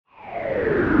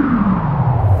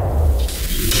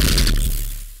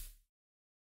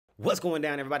What's going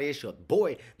down, everybody? It's your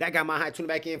boy, That Guy My High, tuning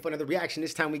back in for another reaction.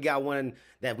 This time we got one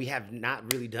that we have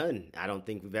not really done. I don't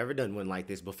think we've ever done one like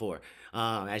this before.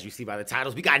 As you see by the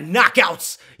titles, we got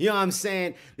knockouts. You know what I'm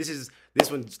saying? This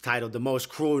one's titled The Most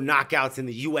Cruel Knockouts in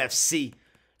the UFC.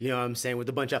 You know what I'm saying? With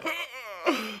a bunch of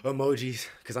emojis,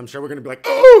 because I'm sure we're gonna be like,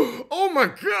 oh my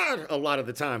god, a lot of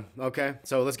the time. Okay,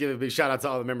 so let's give a big shout out to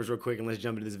all the members real quick and let's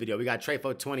jump into this video. We got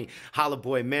Treyfo20, Holla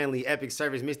Boy, Manly, Epic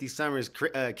Service, Misty Summers,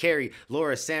 Carrie,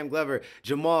 Laura, Sam Glover,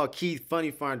 Jamal, Keith, Funny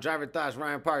Farm, Driver Thoughts,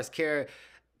 Ryan Parks, Kara,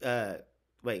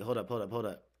 wait, hold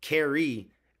up,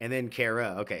 Carrie, and then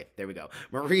Kara. Okay, there we go.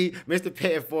 Marie, Mr.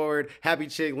 Pay It Forward, Happy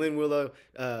Chick, Lynn Willow,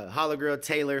 Holla Girl,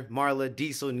 Taylor, Marla,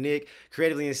 Diesel, Nick,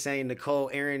 Creatively Insane, Nicole,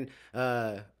 Aaron,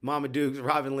 Mama Dukes,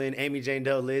 Robin Lynn, Amy Jane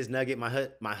Doe, Liz Nugget, My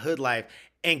Hood Life,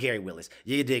 and Gary Willis.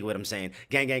 You dig what I'm saying.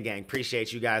 Gang, gang, gang.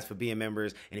 Appreciate you guys for being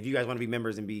members. And if you guys want to be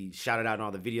members and be shouted out in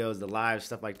all the videos, the lives,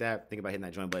 stuff like that, think about hitting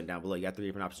that join button down below. You got 3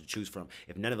 different options to choose from.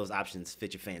 If none of those options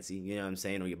fit your fancy, you know what I'm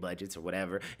saying, or your budgets or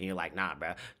whatever, and you're like, nah,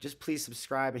 bro, just please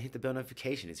subscribe and hit the bell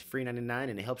notification. It's free 99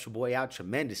 and it helps your boy out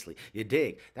tremendously. You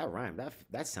dig? That rhymed.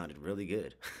 That sounded really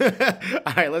good. All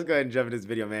right, let's go ahead and jump into this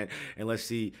video, man, and let's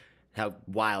see how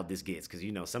wild this gets, because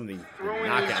you know some of these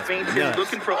knockouts.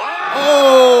 Looking for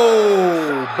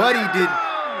buddy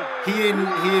he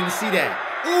didn't see that.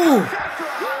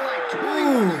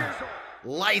 Ooh,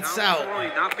 lights out.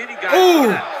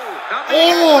 Ooh,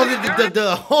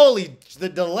 the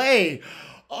delay.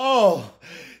 Oh,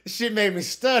 this shit made me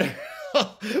stutter.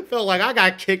 Felt like I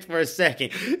got kicked for a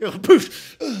second.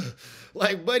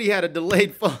 Like buddy had a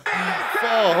delayed fall.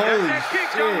 Holy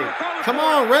shit! Come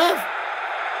on, ref.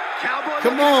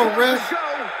 Come on, ref.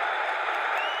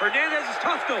 Hernandez is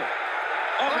tough though.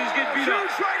 Oh, but he's getting beat up.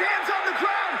 Right hands on the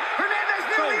ground. Hernandez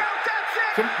nearly out.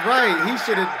 That's it. Right, he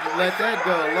should have let that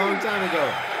go a long time ago.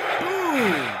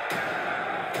 Boom.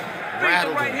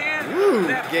 Rattled right hand. Woo.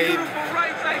 Gave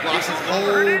lost his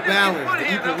whole balance, the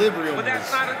equilibrium. But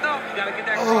that's not enough. You gotta get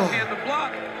that cross hand to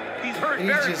block. He's hurt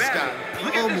very just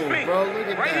badly. Got pummeled, bro. Look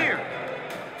at right that. Here.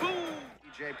 Boom.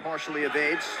 DJ partially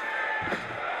evades.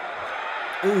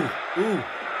 Ooh.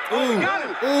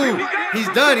 He's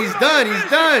done.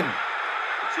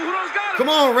 Come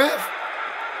on, ref.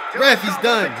 Ref, he's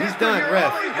done.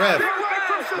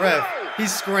 Ref.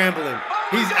 He's scrambling.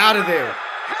 He's out of there.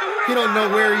 He don't know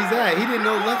where he's at. He didn't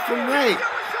know left from right.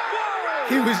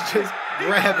 He was just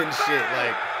grabbing shit,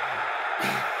 like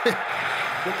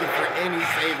looking for any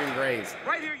saving grace.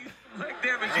 Right here, you leg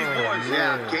damage these boys.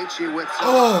 Yeah, Gaethje with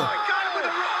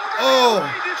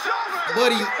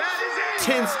buddy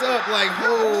tensed up like,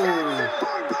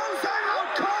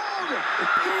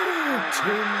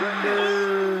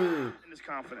 in his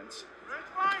confidence.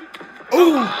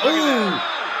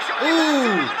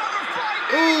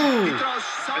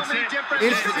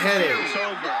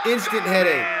 Instant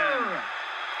headache.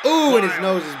 Ooh, and his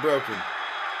nose is broken.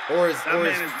 Or his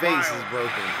face is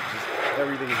broken. Just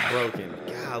everything is broken.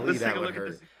 Golly, that would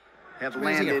hurt. Have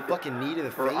landed a fucking knee to the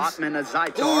for face. Otman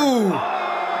Azaitar.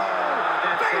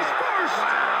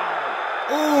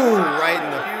 Ooh, right in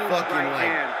the fucking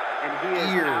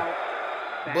ear.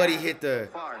 Buddy hit the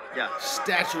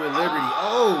Statue of Liberty.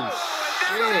 Oh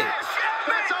shit.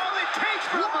 That's all it takes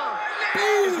for them.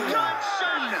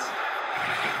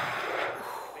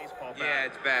 Yeah,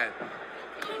 it's bad.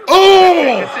 Oh!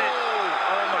 That's it.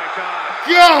 Oh my God.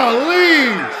 Golly!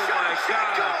 Oh my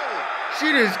God. She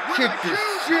just kicked the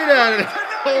shit out of it.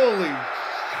 Holy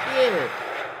shit.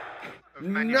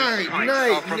 Nice.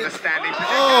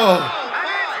 Oh!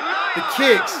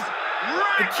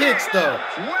 The kicks though.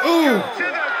 Ooh!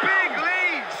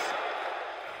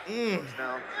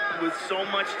 With so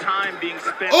much time being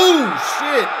spent. Oh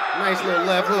shit! Nice little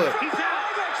left hook.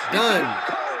 Done.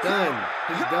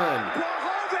 He's done.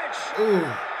 Ooh!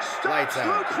 Lights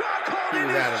out. He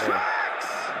was out of there.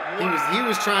 He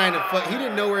was trying to fuck. He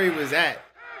didn't know where he was at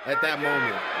that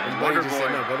moment. And Buddy just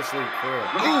said, "No, go to sleep." For real.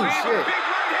 Ooh shit!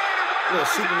 Little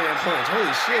Superman punch.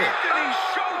 Holy shit!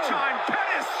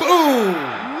 Boom!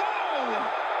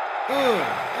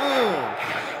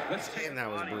 Damn, that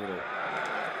was brutal.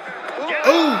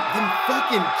 Oh, them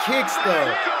fucking kicks though.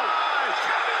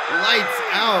 Lights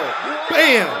out.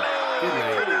 Bam! Good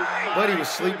night. Buddy was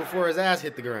asleep before his ass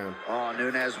hit the ground. Oh,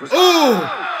 Nunes was. Ooh!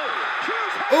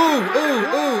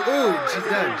 She's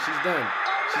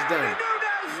done.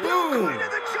 Boom!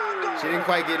 She didn't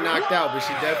quite get knocked out, but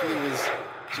she definitely was.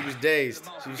 She was dazed.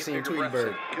 She was seeing Tweety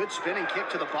Bird. Good spinning kick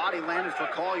to the body landed for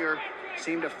Collier.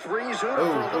 Seemed to freeze Udo.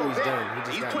 He's done.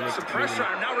 He's putting some pressure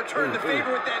on him. Now returning the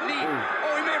favor with that knee.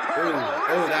 Oh, he may have hurt him.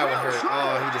 That would hurt.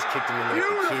 Oh, he just kicked him in like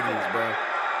the kidneys, bro.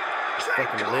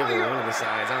 Fucking liver, one of the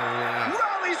sides. I don't know.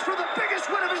 Rallies for the biggest biggest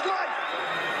win of his life.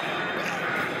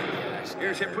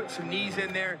 Here's him putting some knees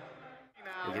in there.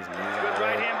 Good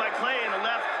right hand by Clay in the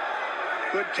left.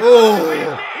 Good. Oh! He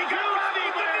got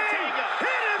Robbie by Ortega.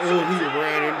 Oh, he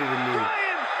ran into the knee.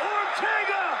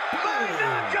 Ortega by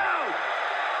knockout.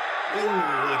 Ooh,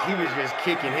 look, he was just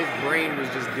kicking. His brain was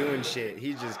just doing shit.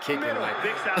 He's just kicking like.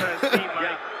 Vic's out of his feet,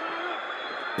 Mike.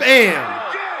 Bam!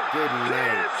 Good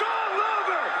night. It's all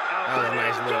over. That was a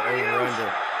nice little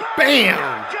over-under. Bam!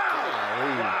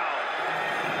 Golly.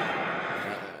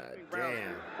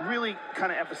 Damn. Really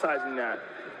kind of emphasizing that.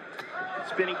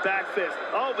 Spinning back fist.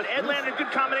 Oh, but Ed landed a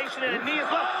good combination and a knee as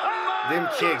well. Oh, them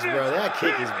kicks, bro. That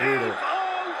kick is brutal.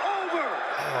 All over.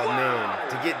 Oh, man.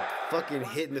 To get fucking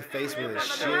hit in the face with a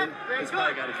shin.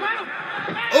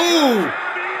 Ooh!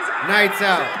 Nights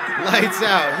out. Lights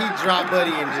out. He dropped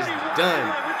Buddy and just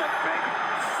done.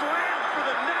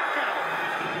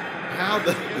 How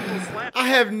the... I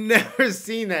have never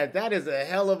seen that. That is a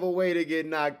hell of a way to get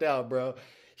knocked out, bro.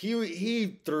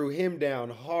 He threw him down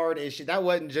hard as shit. That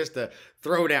wasn't just a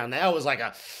throwdown. That was like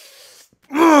a,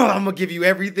 I'm going to give you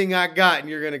everything I got, and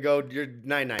you're going to go, you're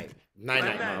night-night.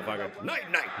 Night-night, motherfucker.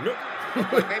 Night-night. No.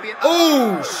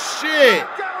 Oh, shit.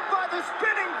 Down by the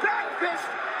spinning back fist,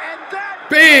 and that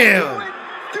Bam.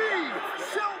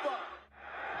 Silva.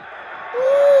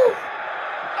 Woo.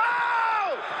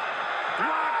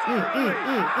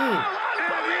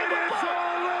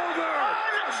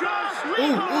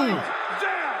 Oh!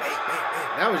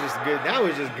 That was just good. That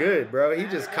was just good, bro. He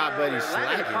just caught Buddy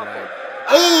slacking. Like,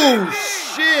 oh,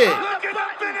 shit. Look at the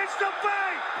finish the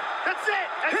fight. That's it.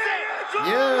 That's it. It's all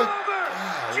Yeah. over.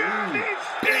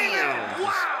 Bam.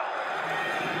 Wow.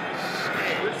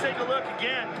 Let's take a look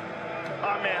again.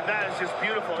 Oh, man, that is just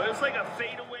beautiful. It was like a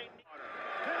fadeaway.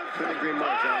 Oh,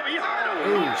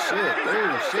 shit.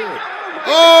 Oh, shit.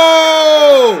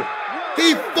 Oh!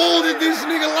 He folded this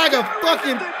nigga like a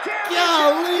fucking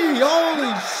golly.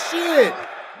 Holy shit.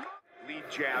 Lead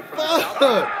jab from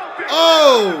Fuck.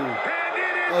 Oh!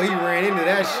 Oh, he ran into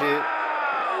that shit.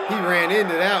 He ran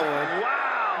into that one.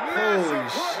 Holy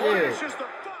shit.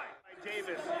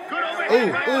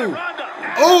 Ooh,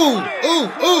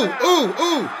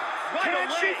 ooh.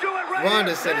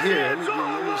 Rhonda said, here, let me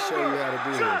show you how to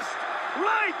do this.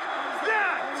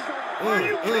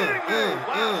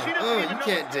 You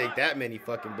can't take that many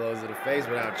fucking blows to the face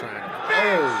without trying to.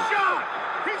 Oh!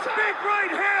 Big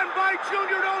right hand by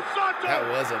Junior Dos Santos. That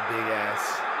was a big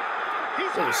ass.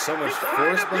 There was so much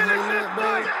force behind that,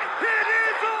 bro. It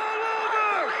is all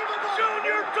over.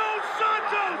 Junior Dos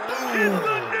Santos is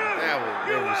the new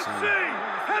UFC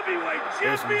heavyweight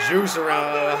champion. There's some juice around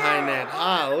behind that.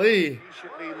 Golly.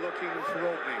 Patiently looking for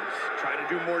openings, trying to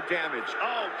do more damage.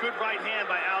 Oh, good right hand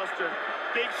by Alistair.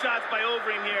 Big shots by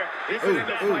Overeem here. He's in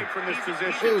the fight from this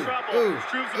position. Ooh, He's in trouble. ooh,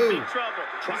 Struve's ooh. in big trouble.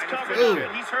 He's covered up.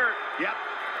 He's hurt. Yep.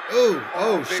 Ooh,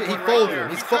 oh shit, he folded him.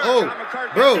 He's bro,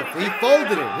 he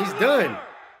folded him. He's done.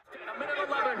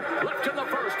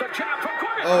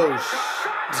 Oh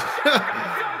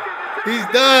he's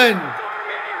done.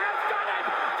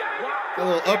 That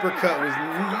little uppercut was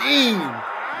mean.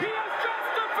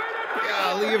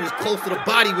 Golly, it was close to the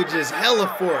body with just hella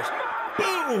force.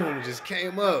 Boom, just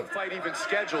came up. Fight even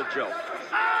scheduled, Joe.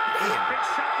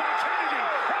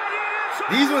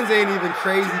 These ones ain't even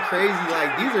crazy.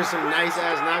 Like, these are some nice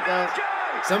ass knockouts.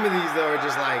 Some of these though are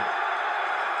just like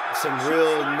some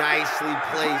real nicely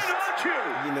placed,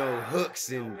 you know, hooks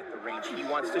and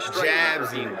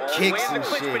jabs and kicks and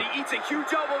shit. But he eats a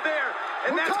huge elbow there,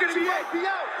 and that's gonna be it.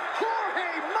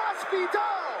 Jorge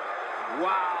Masvidal.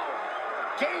 Wow.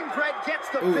 Gamebred gets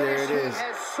the Ooh, finish. there it is.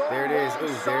 There it is.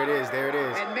 Ooh, there it is. There it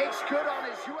is. And makes good on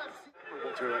his UFC.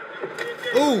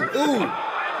 Ooh.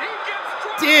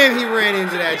 Damn, he ran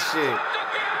into that shit.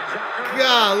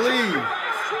 Golly.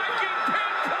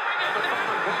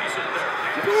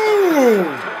 Boom.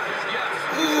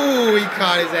 Ooh, he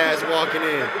caught his ass walking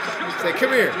in. Say,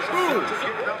 come here. Boom.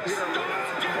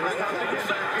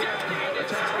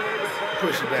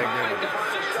 Push it back down.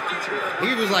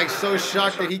 He was like so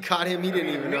shocked that he caught him, he didn't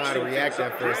even know how to react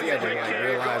at first. He had to like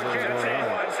realize what was going on.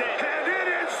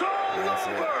 That's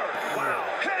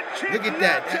it. Look at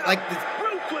that. Like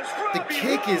the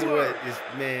kick is what is,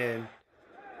 man.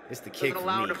 It's the kick for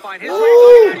me.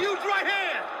 Ooh. Huge right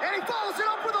hand. And he follows it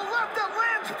up with a left that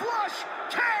lands flush.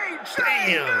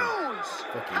 Damn.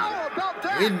 How about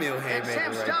that? Windmill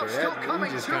haymaker right there.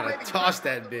 He just kind of tossed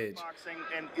that bitch.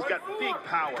 And he's got big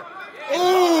power.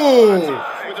 Oh!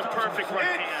 With a perfect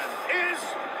right hand. It is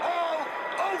all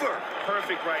over.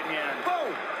 Perfect right hand.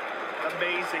 Boom.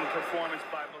 Amazing performance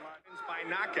by Belongs by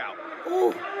knockout.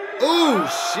 Ooh,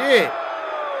 shit.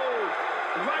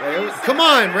 Come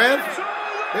on, Rev.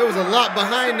 There was a lot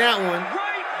behind that one.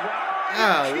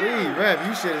 Golly, ref,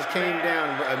 you should have came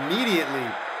down immediately.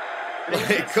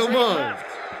 Like, come on.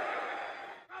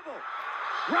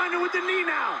 Ronda with the knee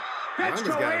now. Ronda's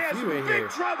got a few in here.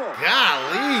 Trouble.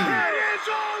 Golly. It is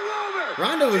all over.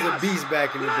 Ronda was a beast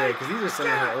back in the day because these are some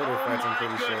of her older fights, I'm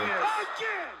pretty sure.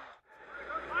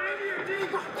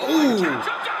 Ooh.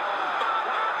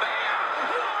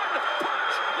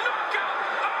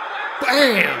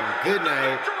 Bam. Good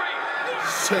night.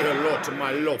 Say hello to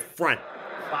my little friend.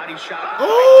 Body shot.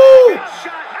 Ooh.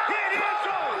 Shot. It is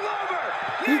all over.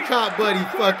 He caught Buddy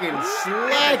fucking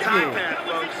slacking.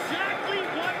 Exactly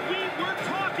what we were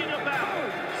talking about.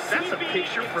 That's a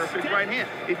picture-perfect right hand.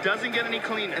 It doesn't get any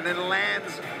cleaner, and then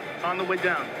lands on the way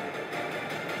down.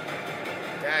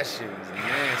 That shit was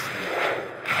nasty.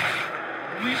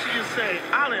 We should just say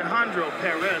Alejandro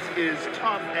Perez is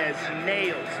tough as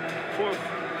nails for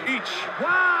each.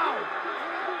 Wow.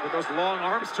 With those long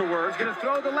arms to work. He's going to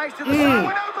throw the legs to the side.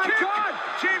 Oh, my God.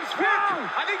 James Wick.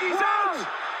 I think he's out.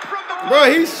 From the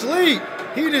Bro, he's asleep.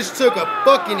 He just took a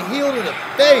fucking heel to the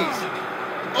face.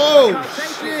 Oh,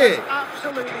 shit.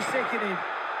 Absolutely sickening.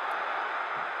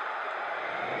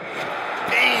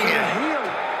 Damn.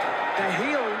 The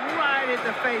heel right in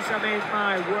the face. I mean,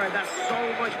 my word, that's so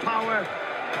much power.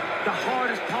 The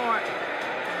hardest part.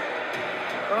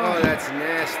 Oh, that's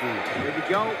nasty. Here we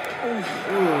go. Oof.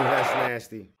 Ooh, that's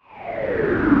nasty.